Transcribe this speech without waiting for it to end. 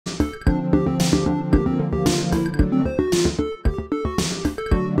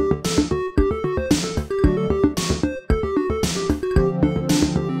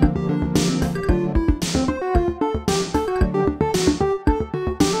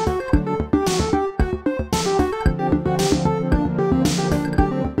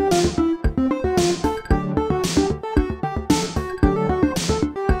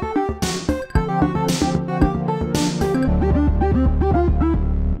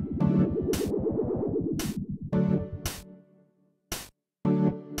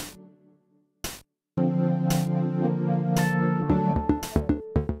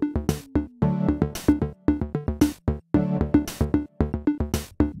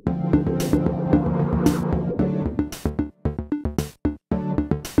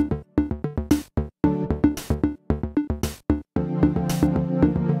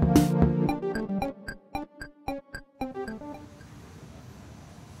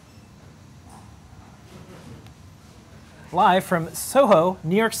live from Soho,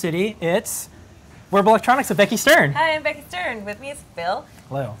 New York City. It's Wearable Electronics with Becky Stern. Hi, I'm Becky Stern. With me is Phil.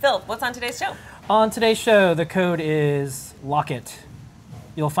 Hello. Phil, what's on today's show? On today's show, the code is LOCKIT.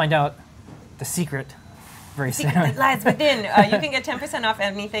 You'll find out the secret very soon. Secret that lies within. You can get 10% off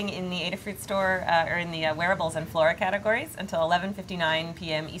anything in the Adafruit store or in the wearables and flora categories until 11:59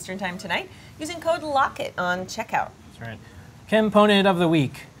 p.m. Eastern Time tonight using code LOCKIT on checkout. That's right. Component of the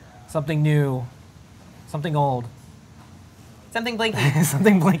week. Something new, something old. Something blinky.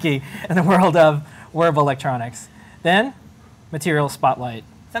 Something blinky in the world of wearable electronics. Then, material spotlight.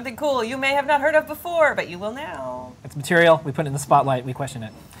 Something cool you may have not heard of before, but you will now. It's material, we put it in the spotlight, we question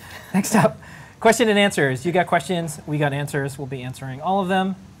it. Next up, question and answers. You got questions, we got answers. We'll be answering all of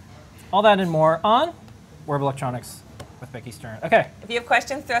them. All that and more on Wearable Electronics with Becky Stern. Okay. If you have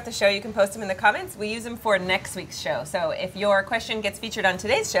questions throughout the show, you can post them in the comments. We use them for next week's show. So if your question gets featured on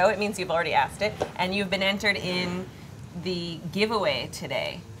today's show, it means you've already asked it, and you've been entered in the giveaway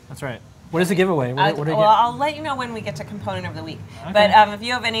today. That's right. What is the giveaway? What do you get? I'll let you know when we get to component of the week. Okay. But if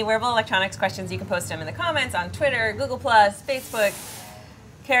you have any wearable electronics questions, you can post them in the comments on Twitter, Google+, Facebook,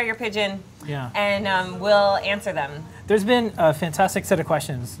 Carrier Pigeon, and we'll answer them. There's been a fantastic set of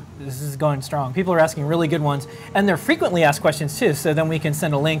questions. This is going strong. People are asking really good ones, and they're frequently asked questions too. So then we can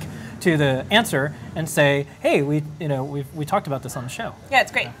send a link to the answer and say, "Hey, we talked about this on the show." Yeah,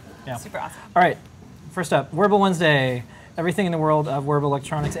 it's great. Yeah. Super awesome. All right. First up, Wearable Wednesday. Everything in the world of wearable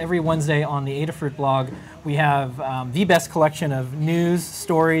electronics. Every Wednesday on the Adafruit blog, we have the best collection of news,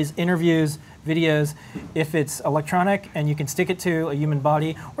 stories, interviews, videos. If it's electronic and you can stick it to a human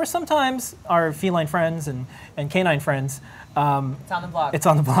body, or sometimes our feline friends and canine friends. It's on the blog. It's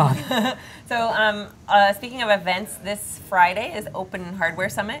on the blog. So speaking of events, this Friday is Open Hardware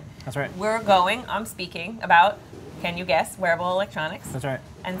Summit. That's right. I'm speaking about, can you guess, wearable electronics. That's right.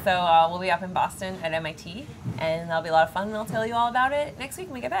 And so we'll be up in Boston at MIT, and that'll be a lot of fun, and I'll tell you all about it next week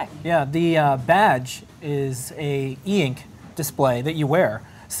when we get back. Yeah, the badge is a e-ink display that you wear.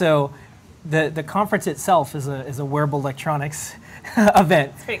 So the conference itself is a wearable electronics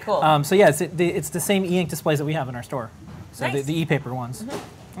event. It's pretty cool. So yeah, it's the same e-ink displays that we have in our store. So nice. the e-paper ones.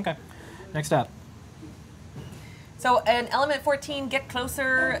 Mm-hmm. Okay, next up. So an Element 14 Get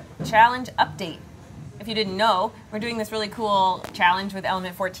Closer challenge update. If you didn't know, we're doing this really cool challenge with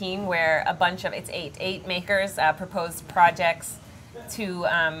Element 14 where a bunch of, it's eight makers proposed projects to...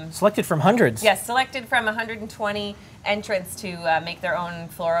 selected from hundreds. Yes, selected from 120 entrants to make their own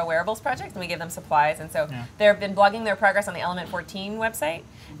Flora wearables project, and we give them supplies. And so they've been blogging their progress on the Element 14 website.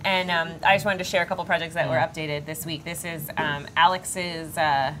 And I just wanted to share a couple projects that were updated this week. This is Alex's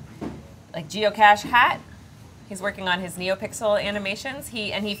like geocache hat. He's working on his NeoPixel animations.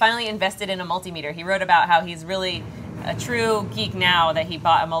 He finally invested in a multimeter. He wrote about how he's really a true geek now that he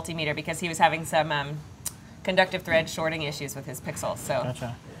bought a multimeter because he was having some conductive thread shorting issues with his pixels. So.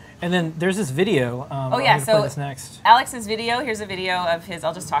 Gotcha. And then there's this video. Oh yeah, so play this next. Alex's video. Here's a video of his.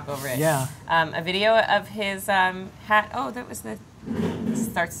 I'll just talk over it. Yeah. A video of his hat. Oh, that was the. This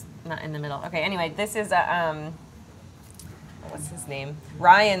starts not in the middle. Okay. Anyway, this is a. What's his name?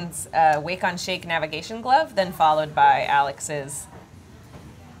 Ryan's Wake on Shake navigation glove, then followed by Alex's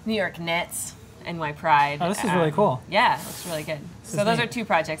New York Nets, NY Pride. Oh, this is really cool. Yeah, it looks really good. So those are two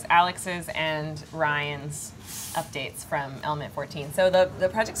projects, Alex's and Ryan's updates from Element 14. So the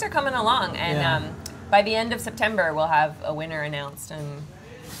projects are coming along, and by the end of September, we'll have a winner announced, and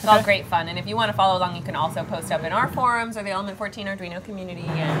it's all great fun. And if you want to follow along, you can also post up in our forums or the Element 14 Arduino community.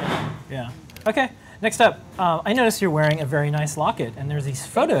 And yeah. Okay. Next up, I noticed you're wearing a very nice locket, and there's these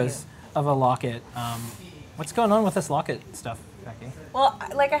photos of a locket. What's going on with this locket stuff, Becky? Well,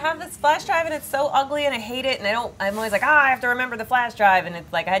 like I have this flash drive, and it's so ugly, and I hate it, and I'm always like, I have to remember the flash drive, and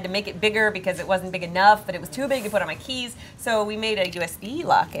it's like I had to make it bigger because it wasn't big enough, but it was too big to put on my keys. So we made a USB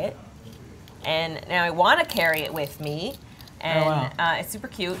locket, and now I want to carry it with me, and it's super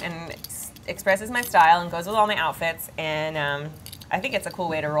cute, and expresses my style, and goes with all my outfits, and I think it's a cool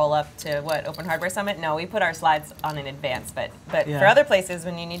way to roll up to Open Hardware Summit. No, we put our slides on in advance, but for other places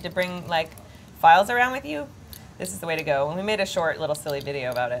when you need to bring like files around with you, this is the way to go. And we made a short little silly video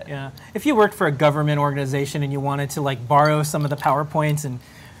about it. Yeah. If you worked for a government organization and you wanted to like borrow some of the PowerPoints and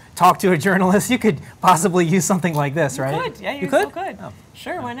talk to a journalist, you could possibly use something like this, right? You could, yeah, you could? could. Oh.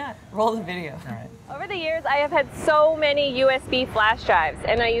 Sure, why not? Roll the video. All right. Over the years, I have had so many USB flash drives,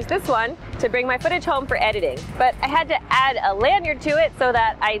 and I use this one to bring my footage home for editing. But I had to add a lanyard to it so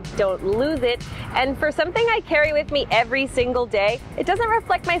that I don't lose it. And for something I carry with me every single day, it doesn't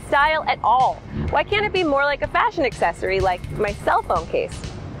reflect my style at all. Why can't it be more like a fashion accessory, like my cell phone case?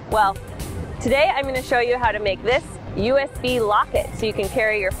 Well, today I'm going to show you how to make this USB locket so you can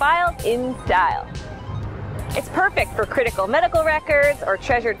carry your files in style. It's perfect for critical medical records or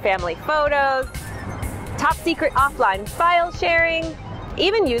treasured family photos, top secret offline file sharing,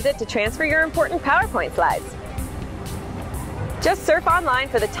 even use it to transfer your important PowerPoint slides. Just surf online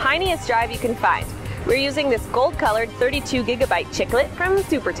for the tiniest drive you can find. We're using this gold-colored 32 gigabyte chiclet from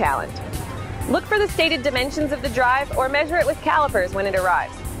SuperTalent. Look for the stated dimensions of the drive or measure it with calipers when it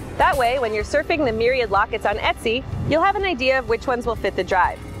arrives. That way, when you're surfing the myriad lockets on Etsy, you'll have an idea of which ones will fit the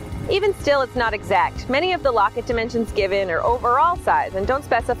drive. Even still, it's not exact. Many of the locket dimensions given are overall size and don't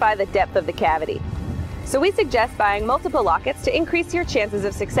specify the depth of the cavity. So we suggest buying multiple lockets to increase your chances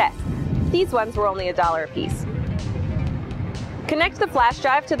of success. These ones were only $1 a piece. Connect the flash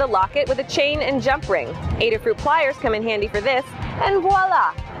drive to the locket with a chain and jump ring. Adafruit pliers come in handy for this, and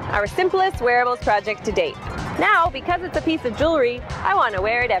voila! Our simplest wearables project to date. Now, because it's a piece of jewelry, I want to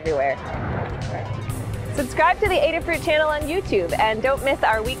wear it everywhere. Subscribe to the Adafruit channel on YouTube, and don't miss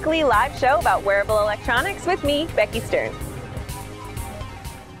our weekly live show about wearable electronics with me, Becky Stern.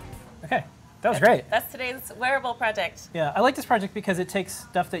 Okay, that was great. That's today's wearable project. Yeah, I like this project because it takes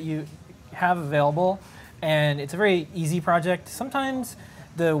stuff that you have available, and it's a very easy project. Sometimes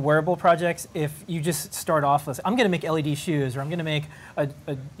the wearable projects, if you just start off with, I'm going to make LED shoes, or I'm going to make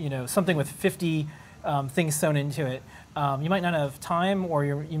something with 50 things sewn into it, you might not have time, or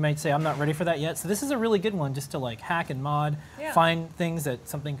you might say, I'm not ready for that yet. So this is a really good one just to like hack and mod, find things that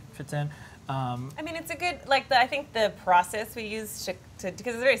something fits in. I mean, it's a good, I think the process we use because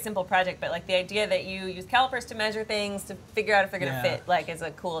it's a very simple project, but like the idea that you use calipers to measure things to figure out if they're going to fit, like, is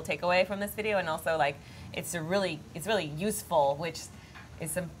a cool takeaway from this video. And also, like, it's really useful, which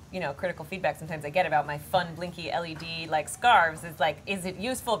is some critical feedback sometimes I get about my fun blinky LED like scarves. It's like, is it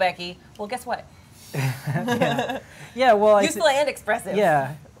useful, Becky? Well, guess what? Yeah, well, useful and expressive.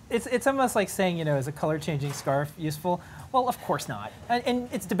 Yeah, it's almost like saying, is a color changing scarf useful? Well, of course not. And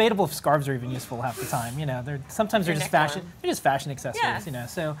it's debatable if scarves are even useful half the time. Sometimes they're just fashion. They're just fashion accessories. Yeah.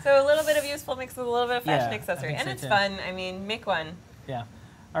 So a little bit of useful mixed with a little bit of fashion accessory, and it's fun. I mean, make one. Yeah.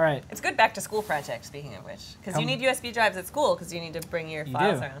 All right. It's a good back to school project. Speaking of which, because you need USB drives at school because you need to bring your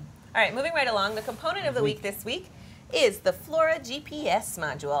files around. All right, moving right along. The component of the week this week is the Flora GPS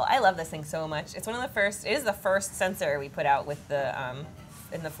module. I love this thing so much. It's one of the first. It is the first sensor we put out with the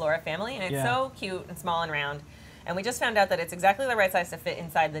in the Flora family, and it's so cute and small and round. And we just found out that it's exactly the right size to fit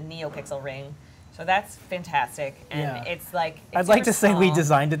inside the NeoPixel ring. So that's fantastic. And it's like, I'd like to say we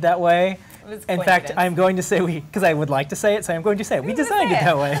designed it that way. In fact, I'm going to say because I would like to say it, so I'm going to say we designed it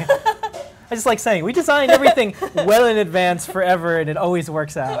that way. I just like saying we designed everything well in advance forever, and it always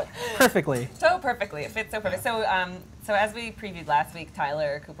works out perfectly. So perfectly. It fits so perfect. So, so as we previewed last week,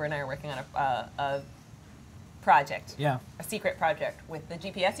 Tyler, Cooper, and I are working on a project, a secret project with the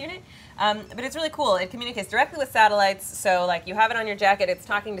GPS unit. But it's really cool. It communicates directly with satellites. So like you have it on your jacket, it's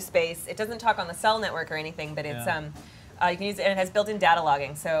talking to space. It doesn't talk on the cell network or anything, but it's you can use it, and it has built-in data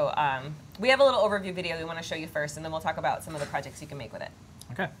logging. So we have a little overview video we want to show you first, and then we'll talk about some of the projects you can make with it.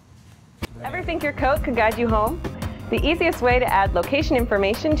 Okay. Ever think your coat could guide you home? The easiest way to add location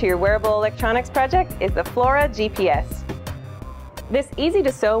information to your wearable electronics project is the Flora GPS. This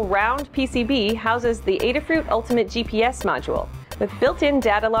easy-to-sew round PCB houses the Adafruit Ultimate GPS module with built-in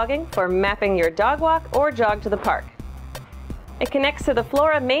data logging for mapping your dog walk or jog to the park. It connects to the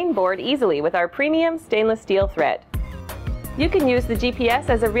Flora main board easily with our premium stainless steel thread. You can use the GPS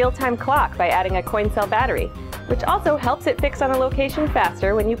as a real-time clock by adding a coin cell battery, which also helps it fix on a location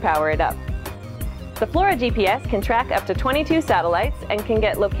faster when you power it up. The Flora GPS can track up to 22 satellites and can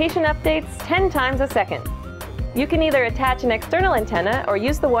get location updates 10 times a second. You can either attach an external antenna or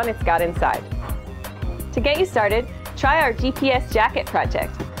use the one it's got inside. To get you started, try our GPS jacket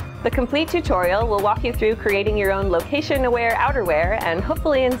project. The complete tutorial will walk you through creating your own location-aware outerwear and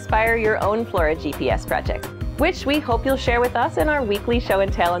hopefully inspire your own Flora GPS project, which we hope you'll share with us in our weekly show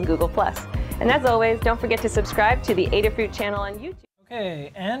and tell on Google+. And as always, don't forget to subscribe to the Adafruit channel on YouTube.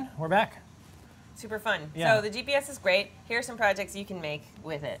 Okay, and we're back. Super fun. Yeah. So the GPS is great. Here are some projects you can make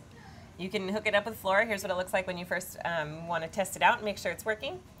with it. You can hook it up with Flora. Here's what it looks like when you first want to test it out and make sure it's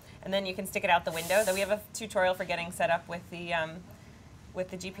working. And then you can stick it out the window. Then we have a tutorial for getting set up with the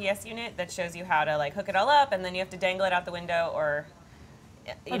GPS unit that shows you how to like hook it all up, and then you have to dangle it out the window or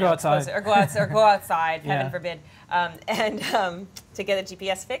go outside. Or go outside, heaven forbid, to get a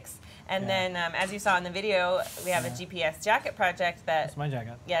GPS fix. And then, as you saw in the video, we have a GPS jacket project that... It's my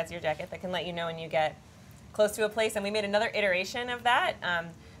jacket. Yeah, it's your jacket that can let you know when you get close to a place. And we made another iteration of that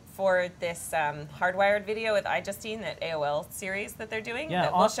for this hardwired video with iJustine, that AOL series that they're doing. Yeah,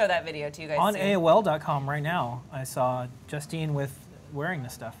 we'll show that video to you guys on soon. AOL.com right now. I saw Justine with wearing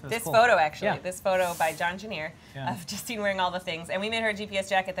this stuff. This cool. photo, actually. Yeah. This photo by John Janier Yeah. of Justine wearing all the things. And we made her a GPS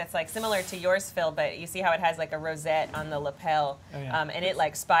jacket that's like similar to yours, Phil, but you see how it has like a rosette on the lapel. Oh, yeah. And it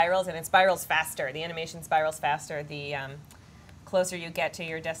like spirals, and it spirals faster. The animation spirals faster the closer you get to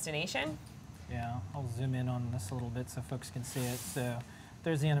your destination. Yeah, I'll zoom in on this a little bit so folks can see it. So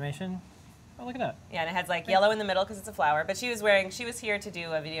there's the animation. Oh, look at that. Yeah, and it has like yellow in the middle because it's a flower. But she was here to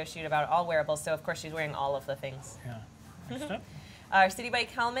do a video shoot about all wearables, so of course she's wearing all of the things. Yeah. Next up. Our City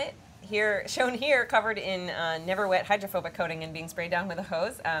Bike helmet, shown here, covered in never wet hydrophobic coating and being sprayed down with a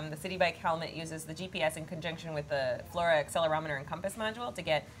hose. The City Bike helmet uses the GPS in conjunction with the Flora accelerometer and compass module to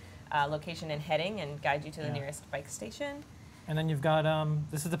get location and heading and guide you to the nearest bike station. And then you've got,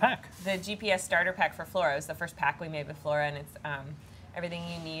 this is the pack. The GPS starter pack for Flora. It was the first pack we made with Flora, and it's everything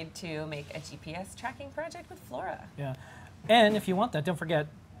you need to make a GPS tracking project with Flora. Yeah. And if you want that, don't forget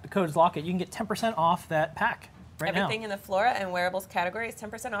the code is Locket. You can get 10% off that pack right now. Everything in the Flora and wearables category is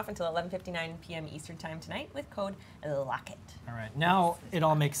 10% off until 11:59 p.m. Eastern Time tonight with code LOCKET. All right. Now it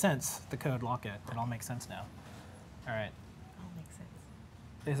all makes sense, the code Locket. It all makes sense now. All right. All makes sense.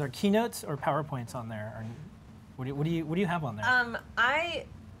 Is there keynotes or PowerPoints on there? Or what do you have on there?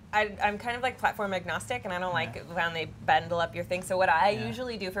 I'm kind of like platform agnostic, and I don't like when they bundle up your thing. So what I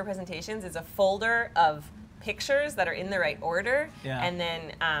usually do for presentations is a folder of pictures that are in the right order, and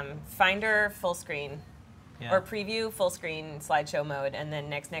then Finder full screen, or preview full screen slideshow mode, and then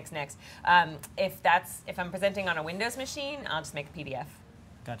next. If I'm presenting on a Windows machine, I'll just make a PDF.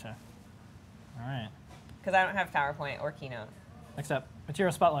 Gotcha. All right. Because I don't have PowerPoint or Keynote. Next up,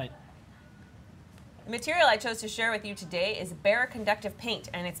 Material Spotlight. The material I chose to share with you today is bare conductive paint,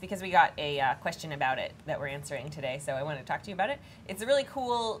 and it's because we got a question about it that we're answering today, so I wanted to talk to you about it. It's a really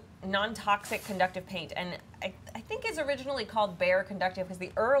cool, non-toxic conductive paint, and I think it's originally called bare conductive because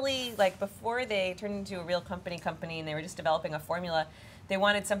the early, like before they turned into a real company and they were just developing a formula, they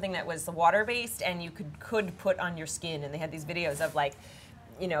wanted something that was water-based and you could put on your skin, and they had these videos of like,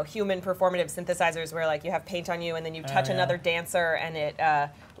 you know, human performative synthesizers where like you have paint on you and then you touch another dancer and it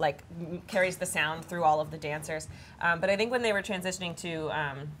like carries the sound through all of the dancers. But I think when they were transitioning to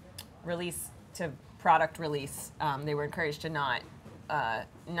product release, they were encouraged to not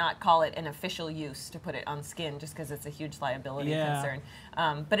call it an official use to put it on skin just because it's a huge liability concern.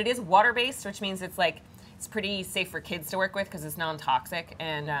 But it is water-based, which means it's like it's pretty safe for kids to work with because it's non-toxic,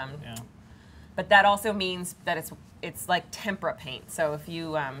 and but that also means that it's like tempera paint. So if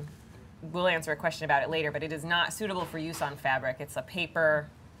you, we'll answer a question about it later, but it is not suitable for use on fabric. It's a paper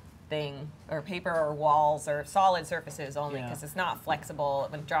thing, or paper or walls or solid surfaces only, because it's not flexible.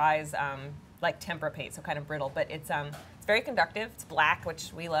 When it dries, like tempera paint, so kind of brittle. But it's very conductive. It's black,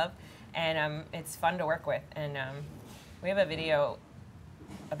 which we love, and it's fun to work with. And we have a video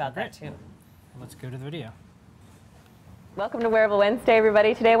about that too. Let's go to the video. Welcome to Wearable Wednesday,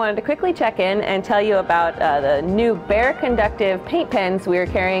 everybody. Today I wanted to quickly check in and tell you about the new bare conductive paint pens we are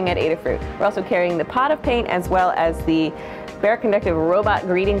carrying at Adafruit. We're also carrying the pot of paint as well as the bare conductive robot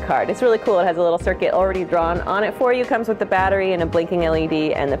greeting card. It's really cool. It has a little circuit already drawn on it for you. Comes with the battery and a blinking LED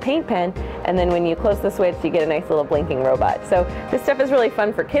and the paint pen. And then when you close the switch, you get a nice little blinking robot. So this stuff is really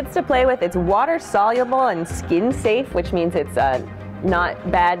fun for kids to play with. It's water soluble and skin safe, which means it's not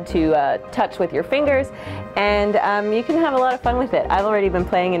bad to touch with your fingers, and you can have a lot of fun with it. I've already been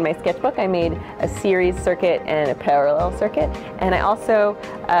playing in my sketchbook. I made a series circuit and a parallel circuit, and I also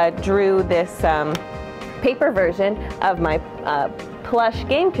drew this paper version of my plush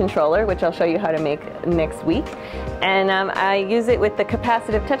game controller, which I'll show you how to make next week. And I use it with the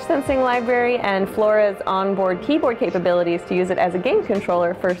capacitive touch sensing library and Flora's onboard keyboard capabilities to use it as a game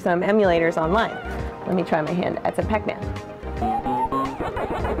controller for some emulators online. Let me try my hand at some Pac-Man.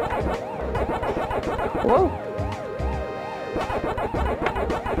 Whoa.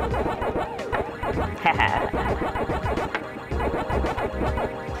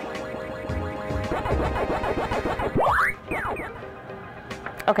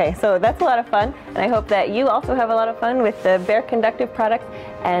 Okay, so that's a lot of fun, and I hope that you also have a lot of fun with the bare conductive products,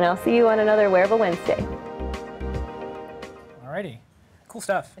 and I'll see you on another Wearable Wednesday. Alrighty. Cool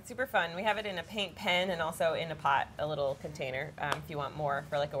stuff. It's super fun. We have it in a paint pen and also in a pot, a little container, if you want more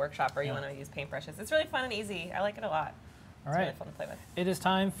for like a workshop or you want to use paintbrushes. It's really fun and easy. I like it a lot. All it's right. really fun to play with. It is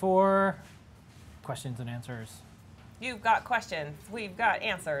time for questions and answers. You've got questions. We've got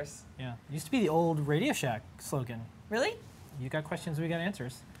answers. Yeah. It used to be the old Radio Shack slogan. Really? You got questions, we got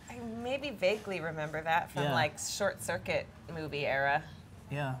answers. I maybe vaguely remember that from like Short Circuit movie era.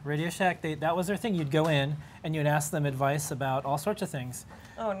 Yeah, Radio Shack, that was their thing. You'd go in and you'd ask them advice about all sorts of things.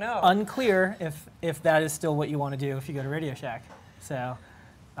 Oh no. Unclear if that is still what you want to do if you go to Radio Shack. So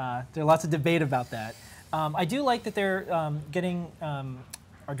there's lots of debate about that. I do like that they're getting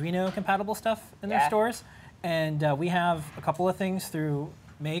Arduino compatible stuff in their stores, and we have a couple of things through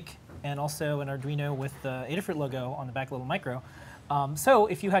Make and also an Arduino with the Adafruit logo on the back, little micro. So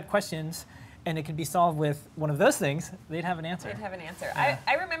if you had questions and it could be solved with one of those things, they'd have an answer. They'd have an answer. Yeah.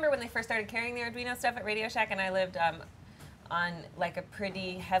 I remember when they first started carrying the Arduino stuff at Radio Shack, and I lived on like a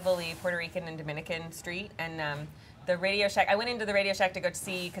pretty heavily Puerto Rican and Dominican street, and the Radio Shack, I went into the Radio Shack to go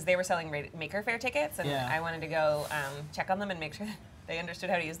see, because they were selling Maker Faire tickets, and I wanted to go check on them and make sure they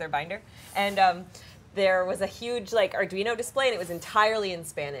understood how to use their binder. And there was a huge like Arduino display, and it was entirely in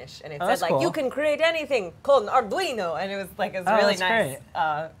Spanish, and it said like, you can create anything con Arduino, and it was like, it was really nice.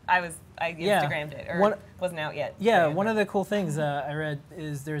 I Instagrammed it, or wasn't out yet. Yeah, one of the cool things I read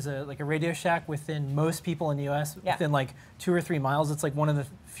is there's a Radio Shack within most people in the U.S. within like 2 or 3 miles. It's like one of the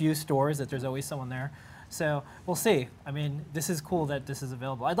few stores that there's always someone there. So we'll see. I mean, this is cool that this is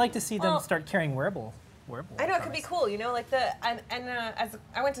available. I'd like to see them start carrying wearable. I know, it could be cool, you know, like as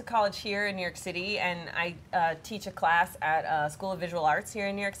I went to college here in New York City, and I teach a class at School of Visual Arts here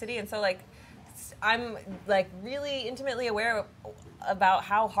in New York City, and so like I'm like really intimately aware about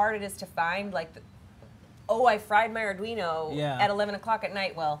how hard it is to find like I fried my Arduino at 11 o'clock at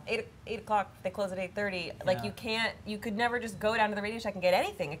night. Well, 8 o'clock, they close at 8:30. Like you could never just go down to the Radio Shack and get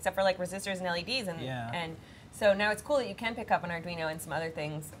anything except for like resistors and LEDs. And so now it's cool that you can pick up an Arduino and some other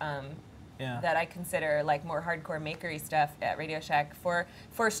things that I consider like more hardcore makery stuff at Radio Shack for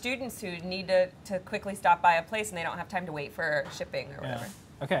students who need to quickly stop by a place and they don't have time to wait for shipping or whatever.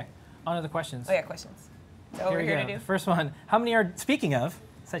 Okay, on to the questions. Oh yeah, questions. So what we're here to do. The first one, speaking of,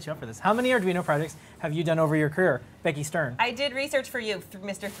 set you up for this. How many Arduino projects have you done over your career? Becky Stern. I did research for you,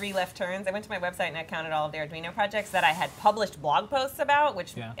 Mr. 3 Left Turns. I went to my website and I counted all of the Arduino projects that I had published blog posts about,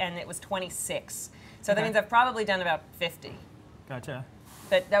 and it was 26. So that means I've probably done about 50. Gotcha.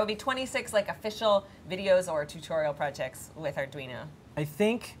 But that would be 26 like official videos or tutorial projects with Arduino. I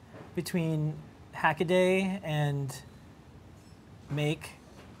think between Hackaday and Make,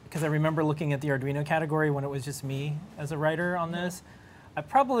 because I remember looking at the Arduino category when it was just me as a writer on this, I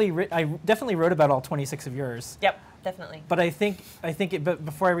definitely wrote about all 26 of yours. Yep, definitely. But but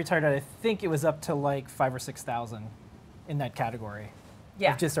before I retired, I think it was up to like 5,000 or 6,000 in that category.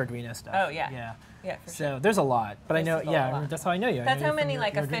 Yeah. Of just Arduino stuff. Oh yeah. Yeah. Yeah, for sure. So there's a lot, but I know. Yeah, that's how I know you. That's how many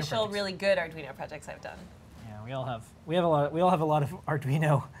like official, really good Arduino projects I've done. Yeah, we all have a lot of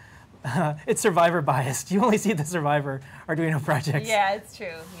Arduino. It's survivor biased. You only see the survivor Arduino projects. Yeah, it's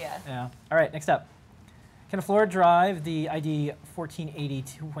true. Yeah. Yeah. All right. Next up. Can a Flora drive the ID 1480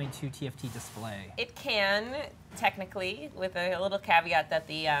 2.2 TFT display? It can, technically, with a little caveat that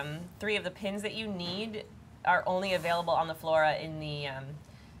the 3 of the pins that you need are only available on the Flora in the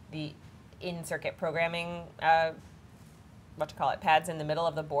in-circuit programming, pads in the middle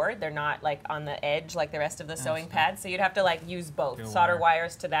of the board. They're not like on the edge like the rest of the sewing pads, so you'd have to like use both, solder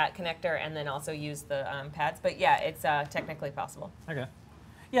wires to that connector and then also use the pads. But yeah, it's technically possible. Okay.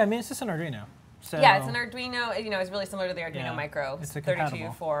 Yeah, I mean, it's just an Arduino. So yeah, it's an Arduino. You know, it's really similar to the Arduino Micro. It's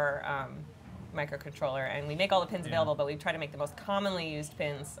 32 for microcontroller, and we make all the pins available, but we try to make the most commonly used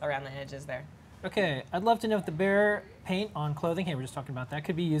pins around the edges there. Okay, I'd love to know if the bare paint on clothing, hey, we're just talking about that,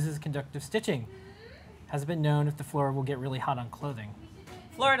 could be used as conductive stitching. Has it been known if the Flora will get really hot on clothing?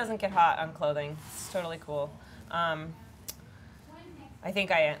 Flora doesn't get hot on clothing. It's totally cool. I think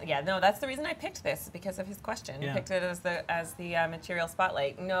that's the reason I picked this, because of his question. Yeah. Picked it as the material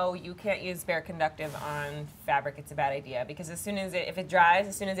spotlight. No, you can't use bare conductive on fabric. It's a bad idea, because if it dries,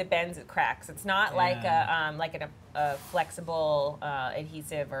 as soon as it bends, it cracks. It's not like a flexible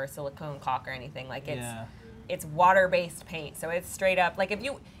adhesive or silicone caulk or anything. Like it's water-based paint, so it's straight up. Like if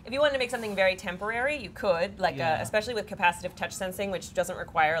you wanted to make something very temporary, you could, especially with capacitive touch sensing, which doesn't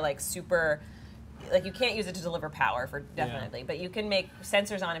require like super. Like you can't use it to deliver power for definitely, but you can make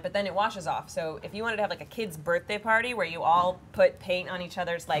sensors on it, but then it washes off. So if you wanted to have like a kid's birthday party where you all put paint on each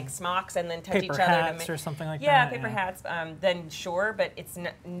other's like smocks and then touch paper each other hats or something like that. Yeah, paper hats. Then sure, but it's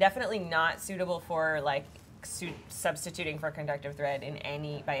definitely not suitable for like substituting for conductive thread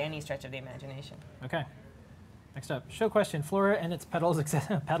by any stretch of the imagination. Okay. Next up, show question. Flora and its pedals,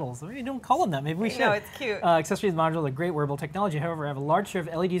 pedals. We don't call them that. Maybe we should. No, it's cute. Accessories module, a great wearable technology. However, I have a large share of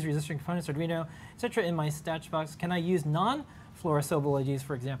LEDs, resistor components, Arduino, etc. in my stash box. Can I use non-Flora sewable LEDs,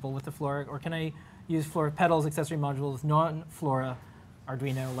 for example, with the Flora, or can I use Flora pedals, accessory modules, non-Flora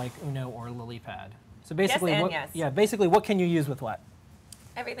Arduino like Uno or LilyPad? So basically, basically, what can you use with what?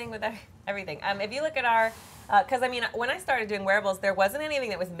 Everything with everything. If you look at our, because I mean, when I started doing wearables, there wasn't anything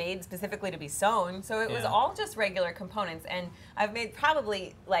that was made specifically to be sewn, so it was all just regular components. And I've made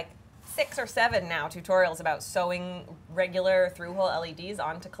probably like 6 or 7 now tutorials about sewing regular through-hole LEDs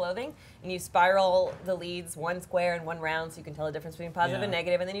onto clothing. And you spiral the leads one square and one round so you can tell the difference between positive and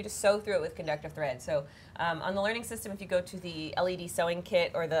negative, and then you just sew through it with conductive thread. So on the learning system, if you go to the LED sewing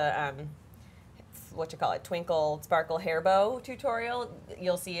kit or the Twinkle Sparkle Hair Bow tutorial,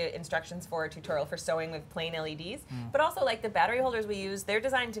 you'll see instructions for a tutorial for sewing with plain LEDs. But also, like the battery holders we use, they're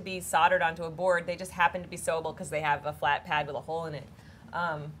designed to be soldered onto a board. They just happen to be sewable because they have a flat pad with a hole in it.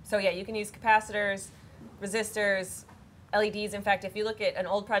 So yeah, you can use capacitors, resistors, LEDs. In fact, if you look at an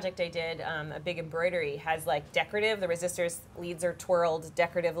old project I did, a big embroidery has like decorative. The resistors leads are twirled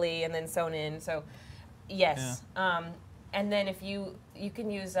decoratively and then sewn in. So yes. Yeah. And then if you can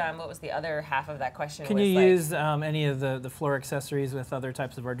use, what was the other half of that question? Can you use any of the floor accessories with other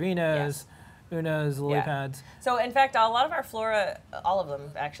types of Arduinos, Unos, lily pads? So in fact, a lot of our Flora, all of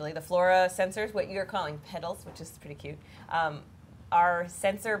them actually, the Flora sensors, what you're calling pedals, which is pretty cute, are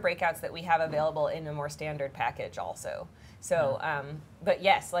sensor breakouts that we have available in a more standard package also. So, but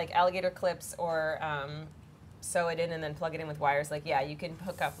yes, like alligator clips or sew it in and then plug it in with wires. Like, yeah, you can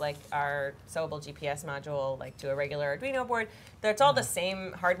hook up like our sewable GPS module like to a regular Arduino board. That's all the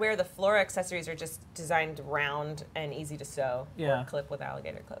same hardware. The Flora accessories are just designed round and easy to sew or clip with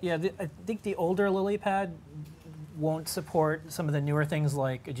alligator clips. Yeah, I think the older lily pad won't support some of the newer things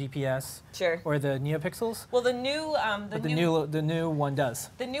like a GPS or the NeoPixels. Well, the new the new one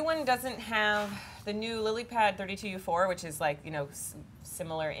does. The new one doesn't have the new LilyPad 32U4, which is like, you know,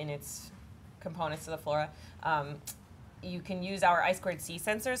 similar in its components to the Flora. You can use our I2C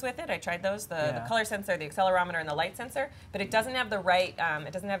sensors with it. I tried those, the color sensor, the accelerometer, and the light sensor, but it doesn't have the right,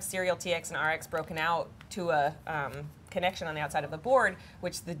 it doesn't have serial TX and RX broken out to a connection on the outside of the board,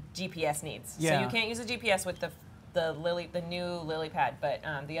 which the GPS needs. So you can't use a GPS with the new LilyPad, but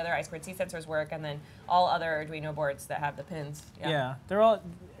the other I2C sensors work, and then all other Arduino boards that have the pins. Yeah, they're all,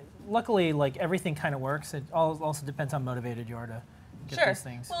 luckily, like everything kind of works. It also depends how motivated you are to get these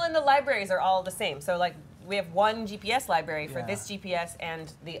things. Well, and the libraries are all the same. So like we have one GPS library for this GPS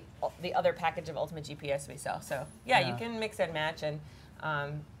and the other package of Ultimate GPS we sell. So you can mix and match, and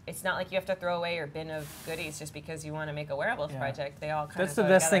it's not like you have to throw away your bin of goodies just because you want to make a wearables project. They all kind of That's the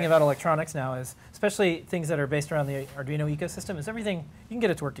best thing about electronics now, is especially things that are based around the Arduino ecosystem, is everything, you can get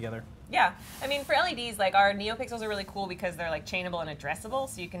it to work together. Yeah, I mean for LEDs, like our NeoPixels are really cool because they're like chainable and addressable,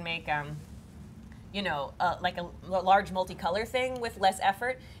 so you can make you know, like a large multicolor thing with less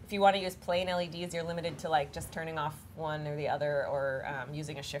effort. If you want to use plain LEDs, you're limited to like just turning off one or the other, or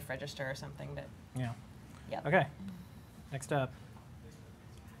using a shift register or something. But Okay. Next up.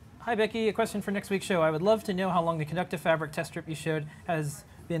 Hi Becky, a question for next week's show. I would love to know how long the conductive fabric test strip you showed has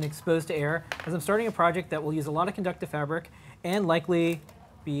been exposed to air, as I'm starting a project that will use a lot of conductive fabric and likely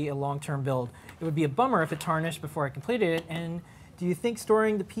be a long-term build. It would be a bummer if it tarnished before I completed it, and do you think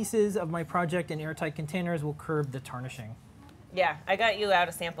storing the pieces of my project in airtight containers will curb the tarnishing? Yeah, I got you out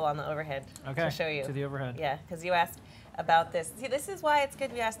a sample on the overhead to show you. To the overhead. Yeah, because you asked about this. See, this is why it's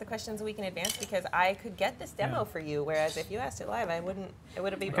good we ask the questions a week in advance, because I could get this demo for you, whereas if you asked it live, I wouldn't. It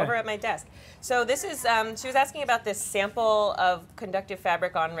would be over at my desk. So this is, she was asking about this sample of conductive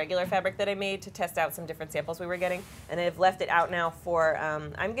fabric on regular fabric that I made to test out some different samples we were getting, and I've left it out now for,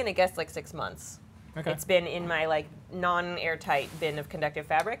 I'm going to guess like 6 months. Okay. It's been in my like non-airtight bin of conductive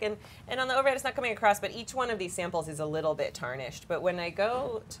fabric, and on the overhead it's not coming across, but each one of these samples is a little bit tarnished. But when I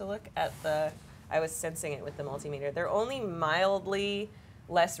go to look at I was sensing it with the multimeter, they're only mildly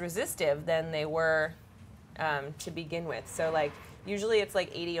less resistive than they were to begin with. So like usually it's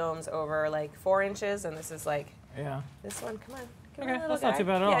like 80 ohms over like 4 inches, and this is like this one. Come on, that's not too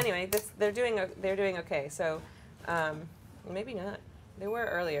bad at all. Yeah. Anyway, they're doing okay. So maybe not. They were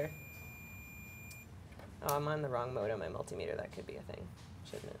earlier. Oh, I'm on the wrong mode on my multimeter. That could be a thing,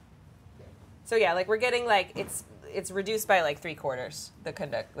 shouldn't it? So yeah, like we're getting like it's reduced by like 3/4 the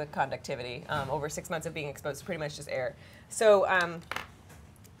conductivity over 6 months of being exposed to pretty much just air. So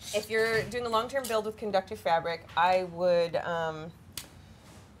if you're doing a long-term build with conductive fabric, I would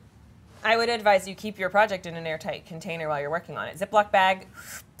advise you keep your project in an airtight container while you're working on it. Ziploc bag,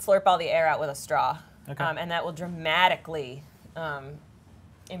 slurp all the air out with a straw, and that will dramatically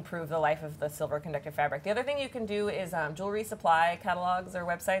improve the life of the silver conductive fabric. The other thing you can do is jewelry supply catalogs or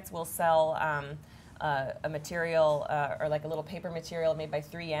websites will sell a material or like a little paper material made by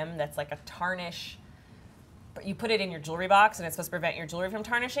 3M that's like a tarnish. But you put it in your jewelry box, and it's supposed to prevent your jewelry from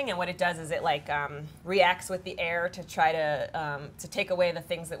tarnishing. And what it does is it like reacts with the air to try to take away the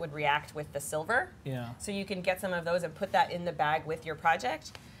things that would react with the silver. Yeah. So you can get some of those and put that in the bag with your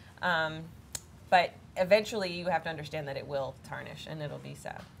project. But eventually you have to understand that it will tarnish and it'll be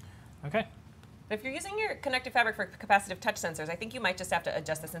sad. Okay. But if you're using your conductive fabric for capacitive touch sensors, I think you might just have to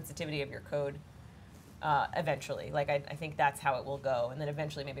adjust the sensitivity of your code eventually. Like, I think that's how it will go, and then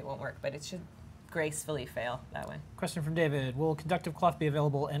eventually maybe it won't work, but it should gracefully fail that way. Question from David, will conductive cloth be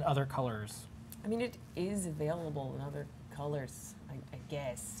available in other colors? I mean, it is available in other colors, I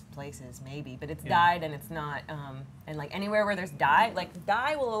guess, places maybe, but it's dyed and it's not, and like anywhere where there's dye, like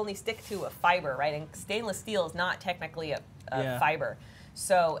dye will only stick to a fiber, right? And stainless steel is not technically a fiber.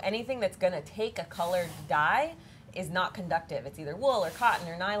 So anything that's gonna take a colored dye is not conductive. It's either wool or cotton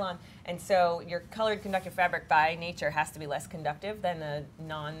or nylon, and so your colored conductive fabric by nature has to be less conductive than a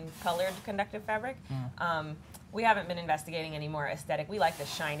non-colored conductive fabric. We haven't been investigating any more aesthetic. We like the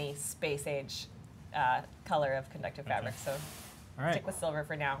shiny space age color of conductive fabric, so stick with silver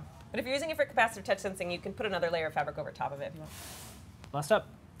for now. But if you're using it for capacitive touch sensing, you can put another layer of fabric over top of it if you want. Last up.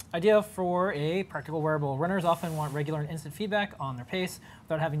 Idea for a practical wearable. Runners often want regular and instant feedback on their pace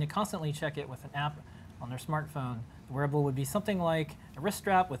without having to constantly check it with an app on their smartphone. The wearable would be something like a wrist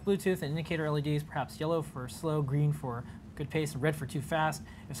strap with Bluetooth and indicator LEDs, perhaps yellow for slow, green for good pace, and red for too fast.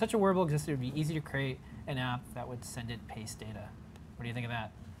 If such a wearable existed, it would be easy to create an app that would send it pace data. What do you think of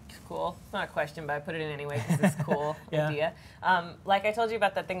that? It's cool. It's not a question, but I put it in anyway because it's a cool idea. Like I told you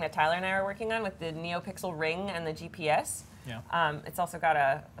about that thing that Tyler and I are working on with the NeoPixel ring and the GPS. It's also got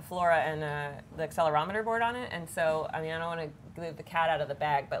a Flora and the accelerometer board on it, and so I mean I don't want to leave the cat out of the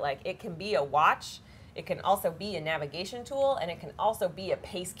bag, but like it can be a watch, it can also be a navigation tool, and it can also be a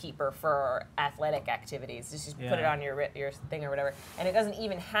pace keeper for athletic activities. Just put it on your thing or whatever, and it doesn't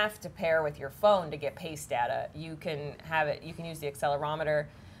even have to pair with your phone to get pace data. You can have it. You can use the accelerometer.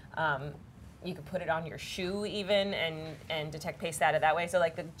 You could put it on your shoe even and detect pace data that way. So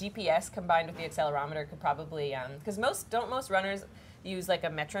like the GPS combined with the accelerometer could probably, because most runners use like a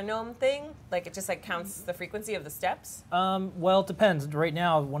metronome thing? Like it just like counts the frequency of the steps? Well, it depends. Right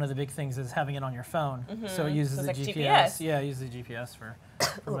now, one of the big things is having it on your phone. So it uses the like GPS. Yeah, it uses the GPS for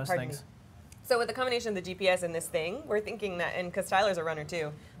most things. So with the combination of the GPS and this thing, we're thinking that, and because Tyler's a runner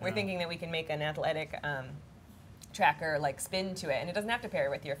too, we're thinking that we can make an athletic tracker like spin to it, and it doesn't have to pair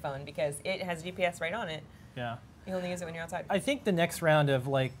with your phone because it has GPS right on it. Yeah. You only use it when you're outside. I think the next round of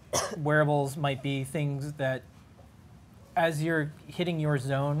like wearables might be things that as you're hitting your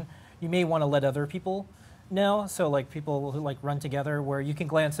zone, you may want to let other people know. So like people who like run together where you can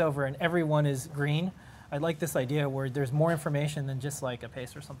glance over and everyone is green. I like this idea where there's more information than just like a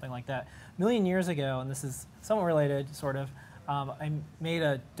pace or something like that. A million years ago, and this is somewhat related, sort of, I made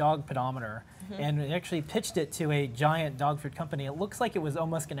a dog pedometer, and I actually pitched it to a giant dog food company. It looks like it was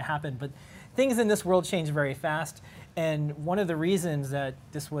almost going to happen, but things in this world change very fast. And one of the reasons that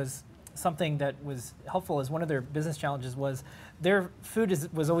this was something that was helpful is one of their business challenges was their food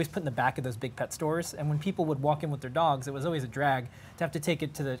was always put in the back of those big pet stores, and when people would walk in with their dogs, it was always a drag to have to take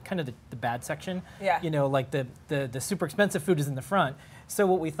it to the kind of the bad section. Yeah. You know, like the super expensive food is in the front. So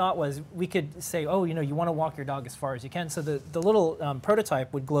what we thought was we could say, oh, you know, you want to walk your dog as far as you can. So the little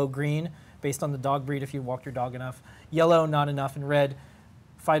prototype would glow green based on the dog breed if you walked your dog enough, yellow not enough, and red,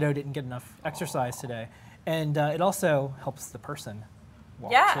 Fido didn't get enough exercise today. And it also helps the person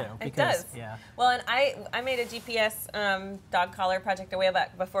walk too. Because, it does. Yeah. Well, and I made a GPS dog collar project a way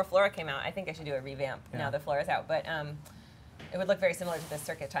back before Flora came out. I think I should do a revamp now that Flora's out. But it would look very similar to the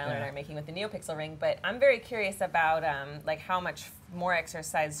circuit Tyler and I are making with the NeoPixel ring. But I'm very curious about like how much more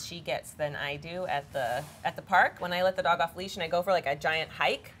exercise she gets than I do at the park. When I let the dog off leash and I go for like a giant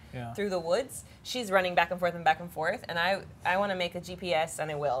hike through the woods, she's running back and forth and back and forth. And I want to make a GPS,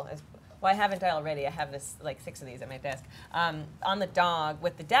 and I will. Well, I haven't already. I have this like 6 of these at my desk on the dog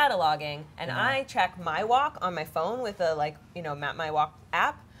with the data logging, and I track my walk on my phone with a Map My Walk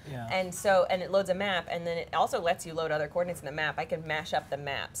app. Yeah. And it loads a map, and then it also lets you load other coordinates in the map. I can mash up the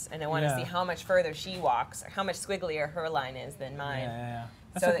maps, and I want to see how much further she walks, or how much squigglier her line is than mine. Yeah.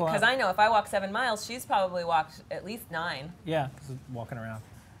 So because I know if I walk 7 miles, she's probably walked at least 9. Yeah, because walking around.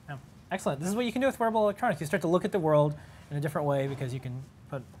 Yeah. Excellent. This is what you can do with wearable electronics. You start to look at the world in a different way because you can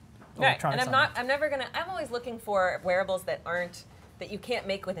put electronics and I'm always looking for wearables that you can't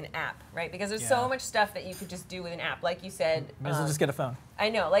make with an app, right? Because there's so much stuff that you could just do with an app. Like you said, may as well just get a phone. I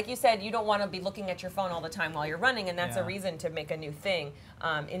know, like you said, you don't want to be looking at your phone all the time while you're running, and that's a reason to make a new thing.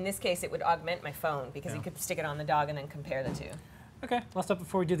 In this case, it would augment my phone because you could stick it on the dog and then compare the two. Okay, last up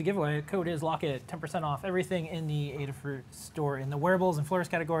before we do the giveaway, the code is LOCKIT, 10% off everything in the Adafruit store. In the wearables and floors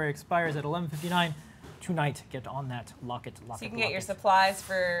category expires at 11:59 tonight. Get on that LOCKIT. So you can get your supplies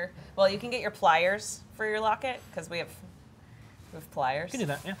for, well, you can get your pliers for your LOCKIT because we have pliers. You can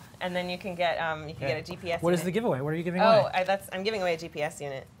do that, yeah. And then you can get get a GPS. What is the giveaway? What are you giving away? I'm giving away a GPS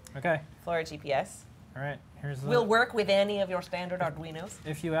unit. Okay. Flora GPS. All right, here's the... Will work with any of your standard Arduinos.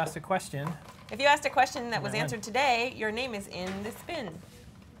 If you asked a question... If you asked a question that was Right. answered today, your name is in the spin.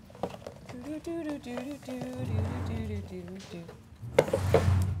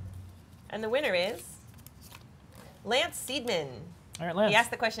 And the winner is Lance Seedman. All right, Lance. He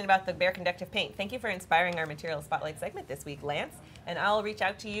asked the question about the bare conductive paint. Thank you for inspiring our material spotlight segment this week, Lance. And I'll reach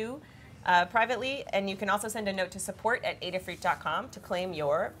out to you privately, and you can also send a note to support@adafruit.com to claim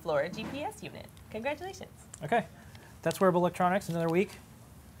your Flora GPS unit. Congratulations. Okay, that's Wearable Electronics, another week.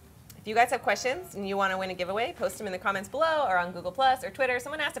 If you guys have questions and you want to win a giveaway, post them in the comments below or on Google Plus or Twitter.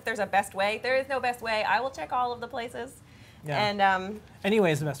 Someone asked if there's a best way. There is no best way. I will check all of the places. Yeah. And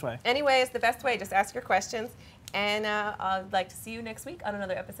Anyway is the best way. anyway, it's the best way. Just ask your questions. And I'd like to see you next week on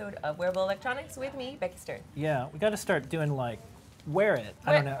another episode of Wearable Electronics with me, Becky Stern. Yeah, we got to start doing like, wear it.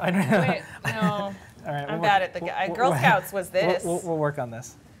 I don't know. I don't know. Wait, no. All right, I'm bad at the Girl Scouts was this. We'll work on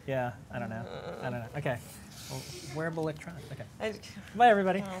this. Yeah, I don't know. I don't know. Okay. Well, Wearable Electronics. Okay. Bye,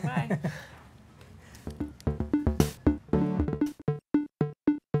 everybody. Oh, bye.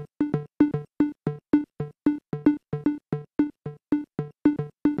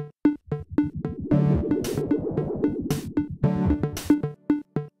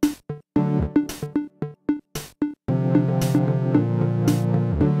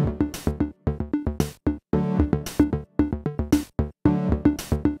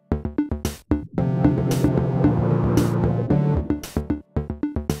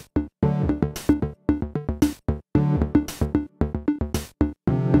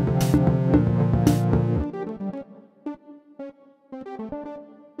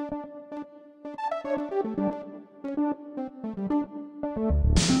 Thank you.